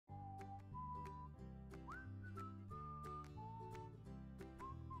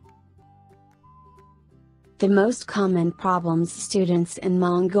The most common problems students in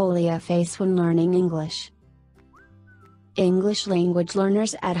Mongolia face when learning English. English language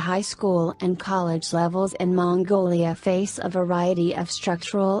learners at high school and college levels in Mongolia face a variety of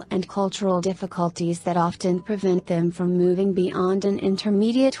structural and cultural difficulties that often prevent them from moving beyond an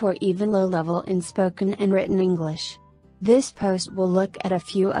intermediate or even low level in spoken and written English. This post will look at a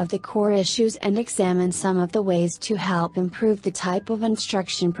few of the core issues and examine some of the ways to help improve the type of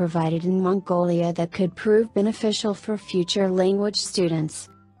instruction provided in Mongolia that could prove beneficial for future language students.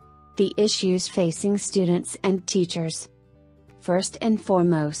 The issues facing students and teachers. First and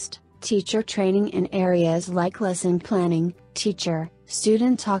foremost, teacher training in areas like lesson planning,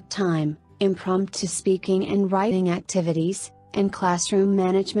 teacher-student talk time, impromptu speaking and writing activities, and classroom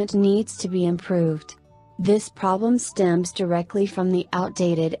management needs to be improved. This problem stems directly from the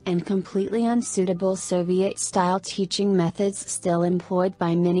outdated and completely unsuitable Soviet-style teaching methods still employed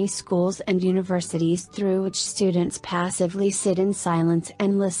by many schools and universities, through which students passively sit in silence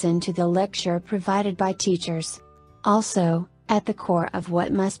and listen to the lecture provided by teachers. Also, at the core of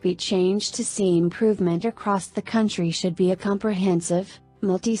what must be changed to see improvement across the country should be a comprehensive,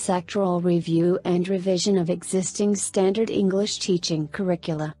 multi-sectoral review and revision of existing standard English teaching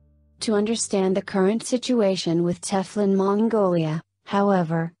curricula. To understand the current situation with TEFL in Mongolia,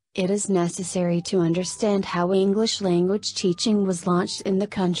 however, it is necessary to understand how English language teaching was launched in the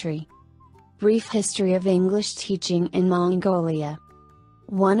country. Brief history of English teaching in Mongolia.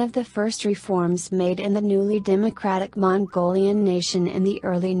 One of the first reforms made in the newly democratic Mongolian nation in the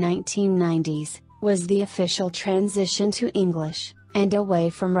early 1990s, was the official transition to English, and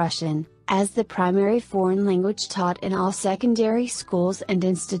away from Russian, as the primary foreign language taught in all secondary schools and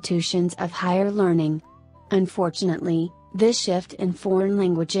institutions of higher learning. Unfortunately, this shift in foreign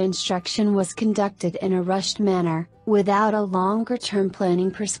language instruction was conducted in a rushed manner, without a longer-term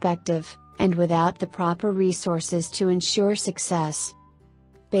planning perspective, and without the proper resources to ensure success.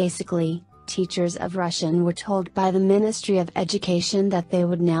 Basically, teachers of Russian were told by the Ministry of Education that they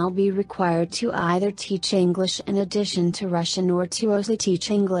would now be required to either teach English in addition to Russian or to only teach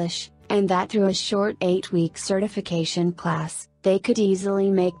English, and that through a short 8-week certification class, they could easily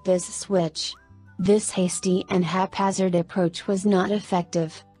make this switch. This hasty and haphazard approach was not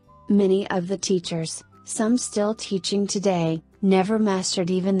effective. Many of the teachers, some still teaching today, never mastered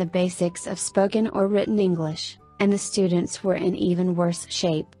even the basics of spoken or written English, and the students were in even worse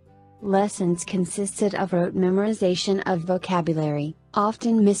shape. Lessons consisted of rote memorization of vocabulary,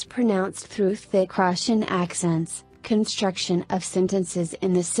 often mispronounced through thick Russian accents, construction of sentences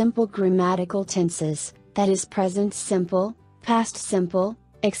in the simple grammatical tenses, that is present simple, past simple,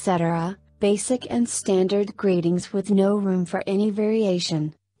 etc., basic and standard greetings with no room for any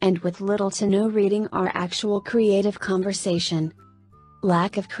variation, and with little to no reading or actual creative conversation.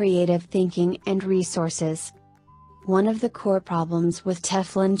 Lack of creative thinking and resources. One of the core problems with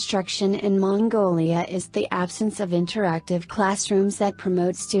TEFL instruction in Mongolia is the absence of interactive classrooms that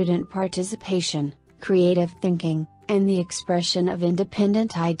promote student participation, creative thinking, and the expression of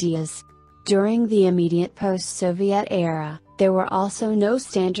independent ideas. During the immediate post-Soviet era, there were also no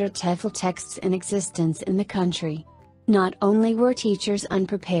standard TEFL texts in existence in the country. Not only were teachers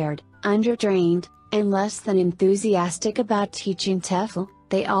unprepared, undertrained, and less than enthusiastic about teaching TEFL,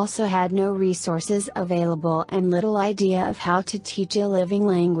 they also had no resources available and little idea of how to teach a living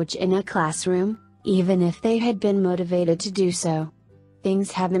language in a classroom, even if they had been motivated to do so.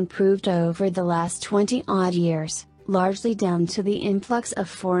 Things have improved over the last 20-odd years, largely down to the influx of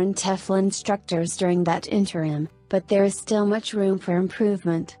foreign TEFL instructors during that interim, but there is still much room for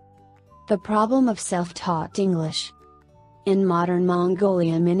improvement. The problem of self-taught English. In modern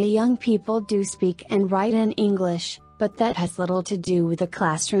Mongolia, many young people do speak and write in English, but that has little to do with the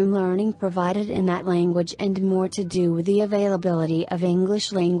classroom learning provided in that language and more to do with the availability of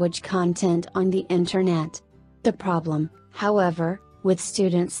English language content on the internet. The problem, however, with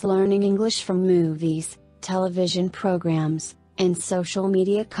students learning English from movies, television programs, and social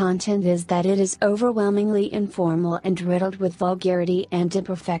media content is that it is overwhelmingly informal and riddled with vulgarity and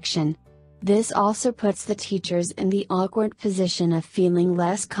imperfection. This also puts the teachers in the awkward position of feeling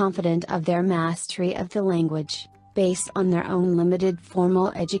less confident of their mastery of the language, based on their own limited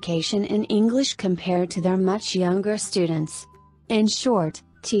formal education in English compared to their much younger students. In short,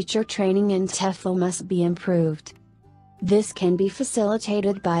 teacher training in TEFL must be improved. This can be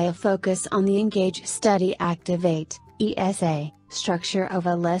facilitated by a focus on the Engage Study Activate (ESA) structure of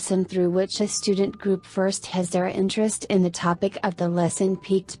a lesson, through which a student group first has their interest in the topic of the lesson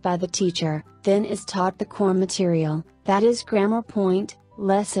piqued by the teacher, then is taught the core material, that is grammar point,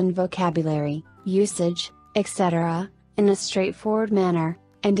 lesson vocabulary, usage, etc., in a straightforward manner,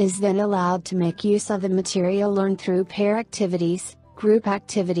 and is then allowed to make use of the material learned through pair activities, group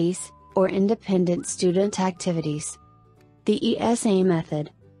activities, or independent student activities. The ESA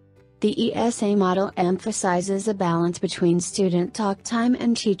method. The ESA model emphasizes a balance between student talk time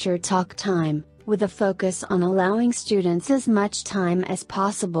and teacher talk time, with a focus on allowing students as much time as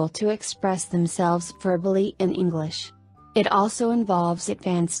possible to express themselves verbally in English. It also involves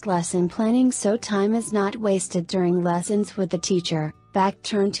advanced lesson planning so time is not wasted during lessons with the teacher, back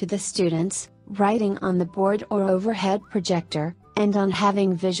turned to the students, writing on the board or overhead projector, and on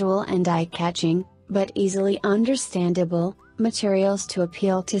having visual and eye-catching, but easily understandable, materials to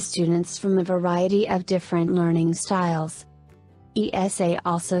appeal to students from a variety of different learning styles. ESA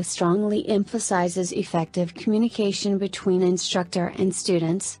also strongly emphasizes effective communication between instructor and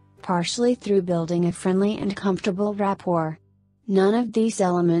students, partially through building a friendly and comfortable rapport. None of these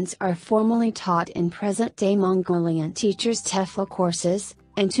elements are formally taught in present-day Mongolian teachers' TEFL courses,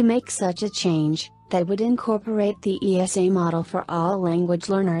 and to make such a change, that would incorporate the ESA model for all language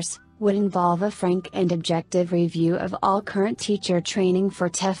learners, would involve a frank and objective review of all current teacher training for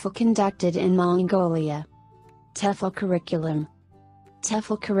TEFL conducted in Mongolia. TEFL curriculum.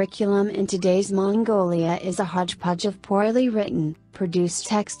 TEFL curriculum in today's Mongolia is a hodgepodge of poorly written, produced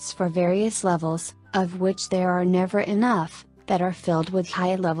texts for various levels, of which there are never enough, that are filled with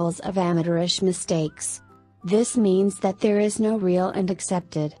high levels of amateurish mistakes. This means that there is no real and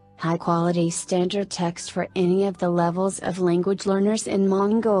accepted, high-quality standard text for any of the levels of language learners in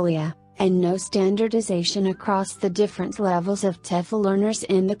Mongolia, and no standardization across the different levels of TEFL learners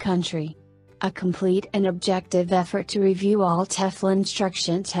in the country. A complete and objective effort to review all TEFL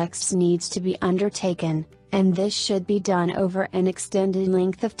instruction texts needs to be undertaken, and this should be done over an extended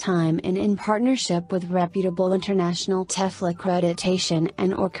length of time and in partnership with reputable international TEFL accreditation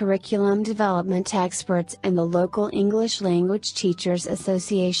and/or curriculum development experts and the local English Language Teachers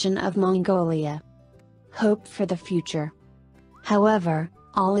Association of Mongolia. Hope for the future. However,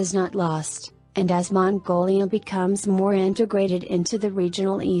 all is not lost, and as Mongolia becomes more integrated into the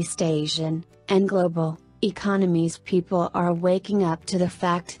regional East Asian, and global, economies, people are waking up to the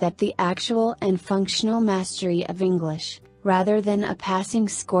fact that the actual and functional mastery of English, rather than a passing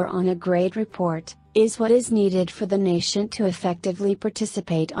score on a grade report, is what is needed for the nation to effectively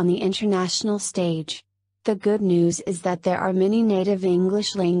participate on the international stage. The good news is that there are many native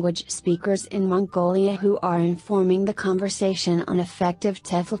English language speakers in Mongolia who are informing the conversation on effective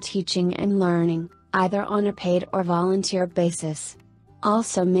TEFL teaching and learning, either on a paid or volunteer basis.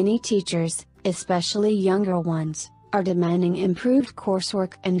 Also, many teachers, especially younger ones, are demanding improved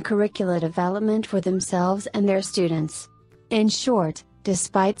coursework and curricula development for themselves and their students. In short,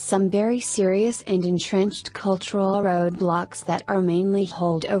 despite some very serious and entrenched cultural roadblocks that are mainly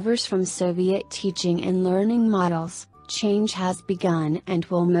holdovers from Soviet teaching and learning models, change has begun and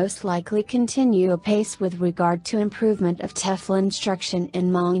will most likely continue apace with regard to improvement of TEFL instruction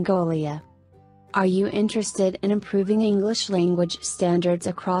in Mongolia. Are you interested in improving English language standards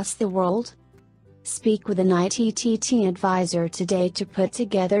across the world? Speak with an ITTT advisor today to put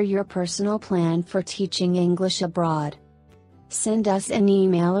together your personal plan for teaching English abroad. Send us an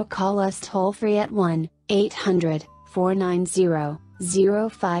email or call us toll-free at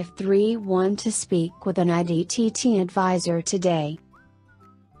 1-800-490-0531 to speak with an ITTT advisor today.